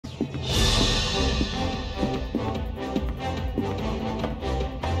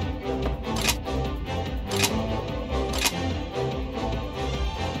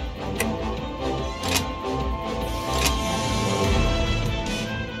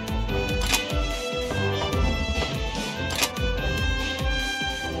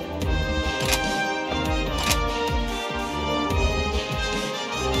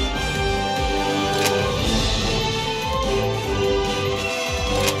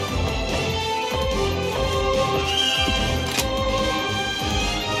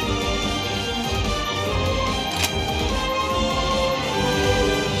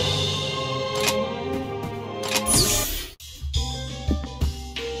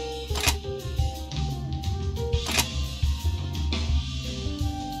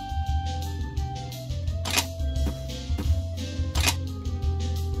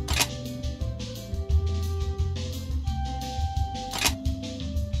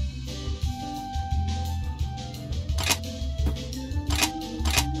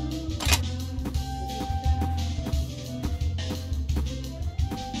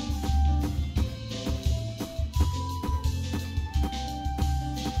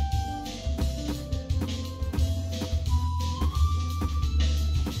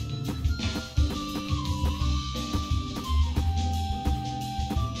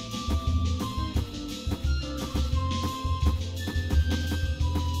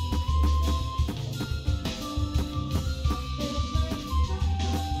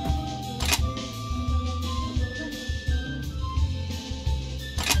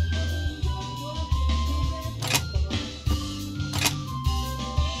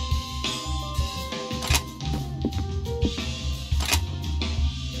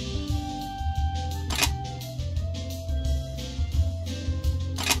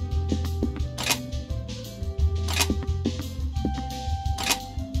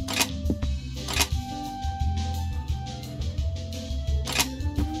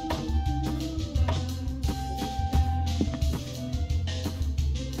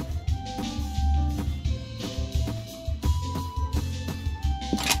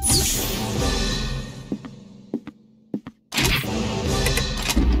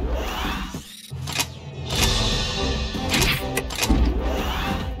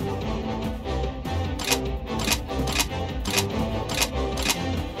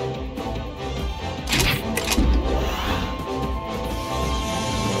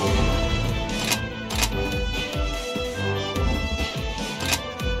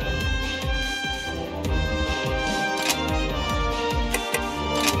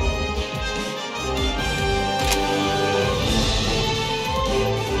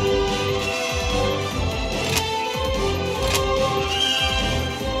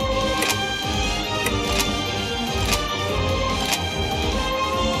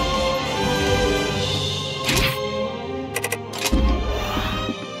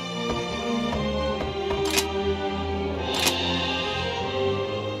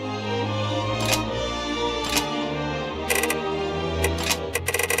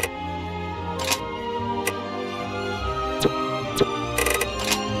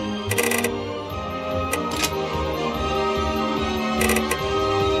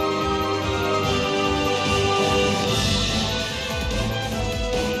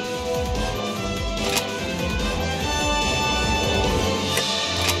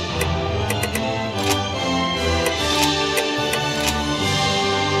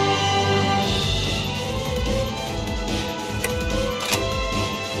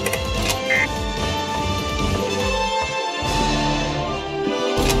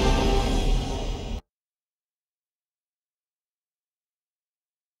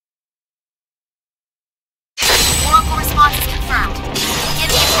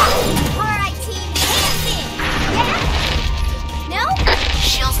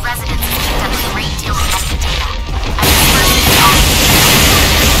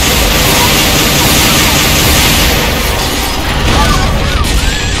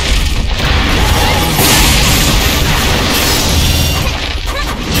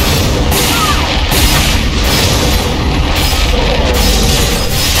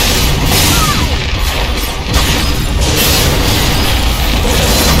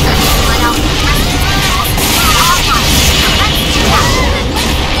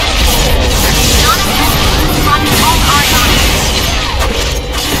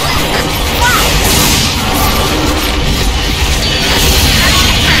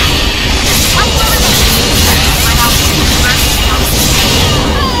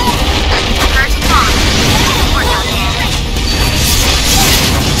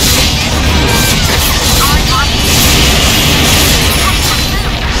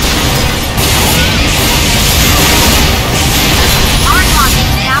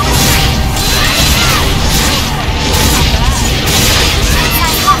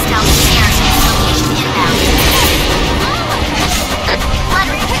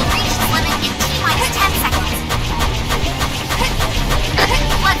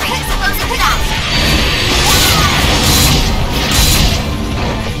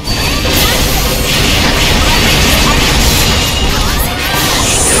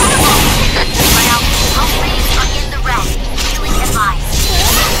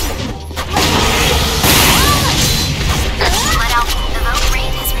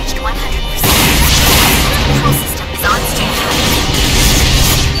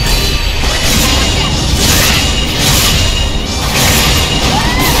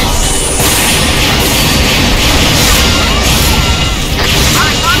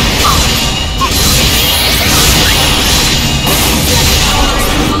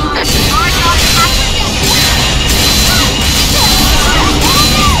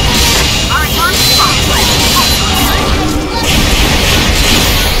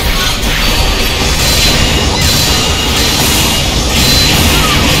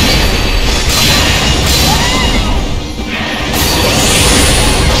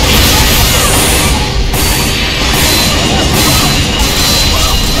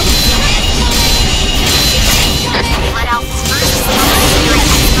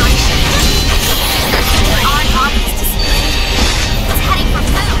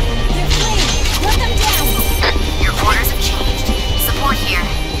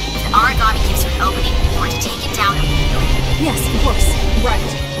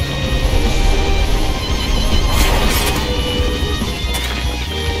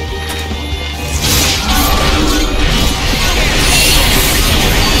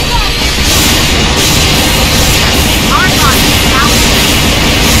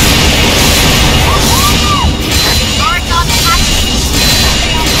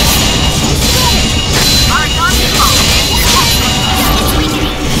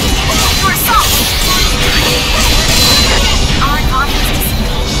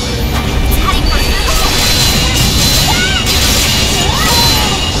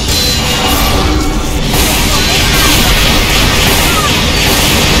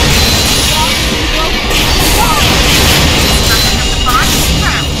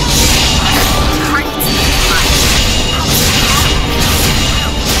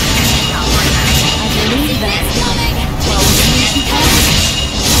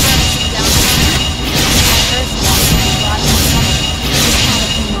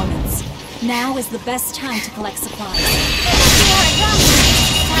Now is the best time to collect supplies.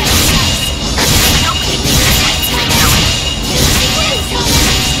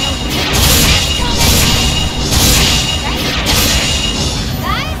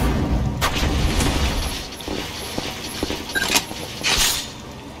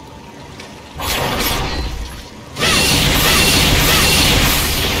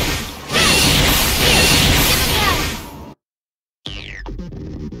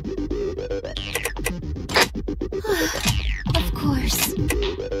 Of course.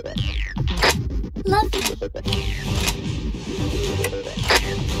 Lovely.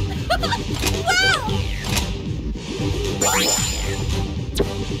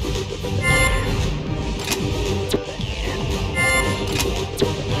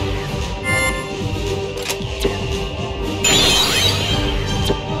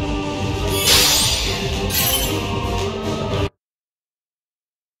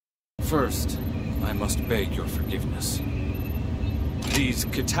 First, I must beg your forgiveness. These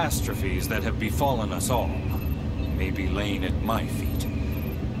catastrophes that have befallen us all may be laying at my feet.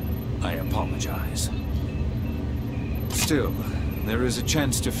 I apologize. Still, there is a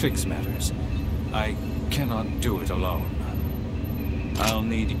chance to fix matters. I cannot do it alone. I'll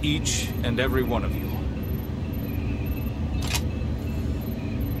need each and every one of you.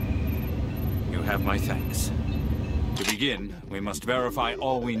 You have my thanks. To begin, we must verify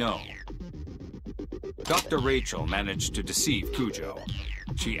all we know. Dr. Rachel managed to deceive Cujo.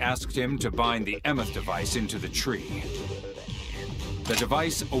 She asked him to bind the Emeth device into the tree. The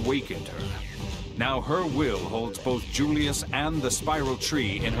device awakened her. Now her will holds both Julius and the spiral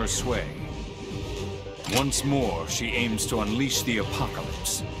tree in her sway. Once more, she aims to unleash the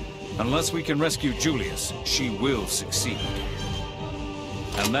apocalypse. Unless we can rescue Julius, she will succeed.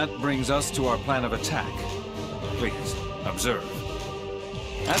 And that brings us to our plan of attack. Please, observe.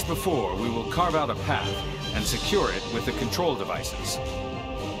 As before, we will carve out a path and secure it with the control devices.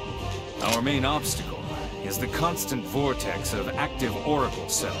 Our main obstacle is the constant vortex of active oracle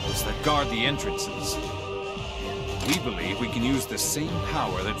cells that guard the entrances. We believe we can use the same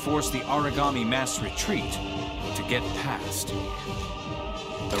power that forced the origami mass retreat to get past.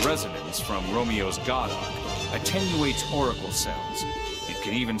 The resonance from Romeo's God Arc attenuates oracle cells. It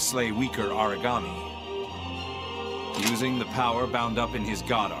can even slay weaker origami. Using the power bound up in his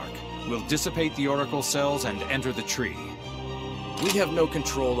God Arc, we'll dissipate the oracle cells and enter the tree. We have no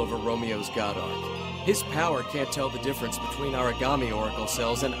control over Romeo's God Arc. His power can't tell the difference between origami oracle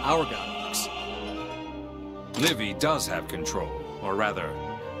cells and our God Arcs. Livy does have control, or rather,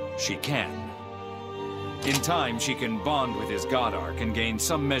 she can. In time, she can bond with his God Arc and gain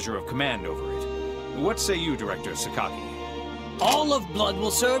some measure of command over it. What say you, Director Sakaki? All of Blood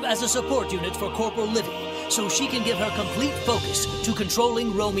will serve as a support unit for Corporal Livy, so she can give her complete focus to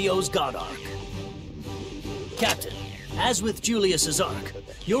controlling Romeo's God Arc. Captain, as with Julius's Arc,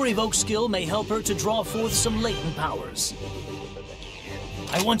 your evoke skill may help her to draw forth some latent powers.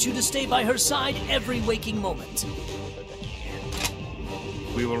 I want you to stay by her side every waking moment.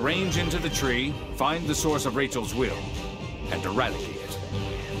 We will range into the tree, find the source of Rachel's will, and eradicate it.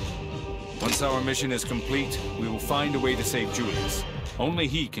 Once our mission is complete, we will find a way to save Julius. Only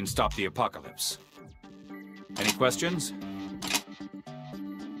he can stop the apocalypse. Any questions?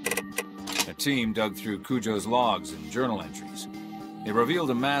 A team dug through Cujo's logs and journal entries. They revealed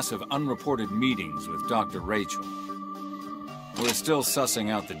a mass of unreported meetings with Dr. Rachel. We're still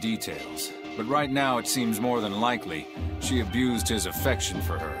sussing out the details, but right now it seems more than likely she abused his affection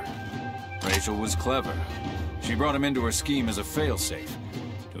for her. Rachel was clever. She brought him into her scheme as a failsafe,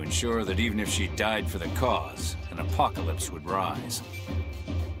 to ensure that even if she died for the cause, an apocalypse would rise.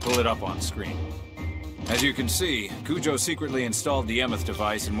 Pull it up on screen. As you can see, Cujo secretly installed the Emeth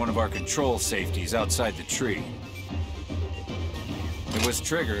device in one of our control safeties outside the tree. It was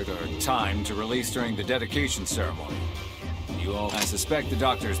triggered or timed to release during the dedication ceremony. I suspect the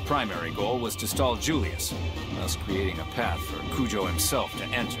Doctor's primary goal was to stall Julius, thus creating a path for Cujo himself to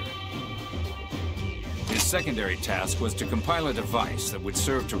enter. His secondary task was to compile a device that would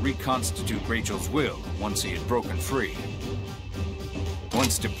serve to reconstitute Rachel's will once he had broken free.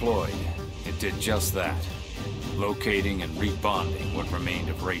 Once deployed, it did just that, locating and rebonding what remained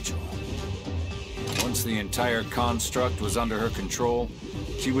of Rachel. Once the entire construct was under her control,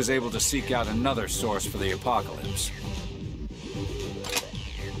 she was able to seek out another source for the apocalypse.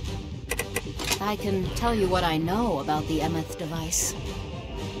 I can tell you what I know about the Emeth device.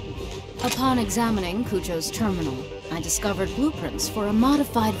 Upon examining Cujo's terminal, I discovered blueprints for a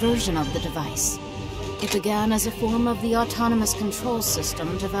modified version of the device. It began as a form of the autonomous control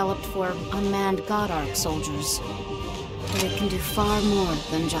system developed for unmanned God Arc soldiers. But it can do far more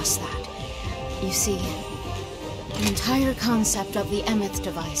than just that. You see, the entire concept of the Emeth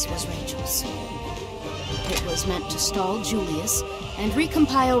device was Rachel's. It was meant to stall Julius and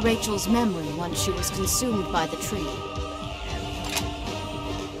recompile Rachel's memory once she was consumed by the tree.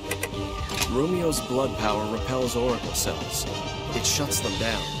 Romeo's blood power repels Oracle cells. It shuts them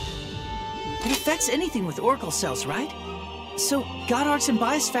down. It affects anything with Oracle cells, right? So God-Arcs and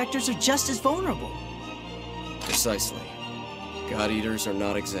bias factors are just as vulnerable. Precisely. God-Eaters are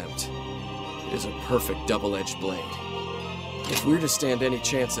not exempt. It is a perfect double-edged blade. If we're to stand any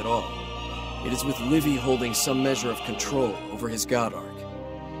chance at all, it is with Livy holding some measure of control over his God-Arc.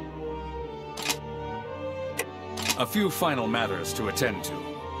 A few final matters to attend to.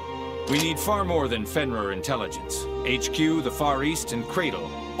 We need far more than Fenrir intelligence. HQ, the Far East, and Cradle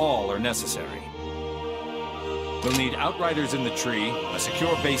all are necessary. We'll need outriders in the tree, a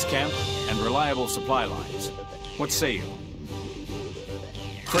secure base camp, and reliable supply lines. What say you?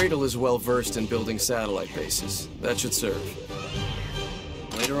 Cradle is well versed in building satellite bases. That should serve.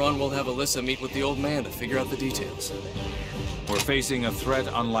 Later on, we'll have Alyssa meet with the old man to figure out the details. We're facing a threat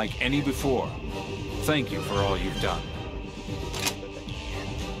unlike any before. Thank you for all you've done.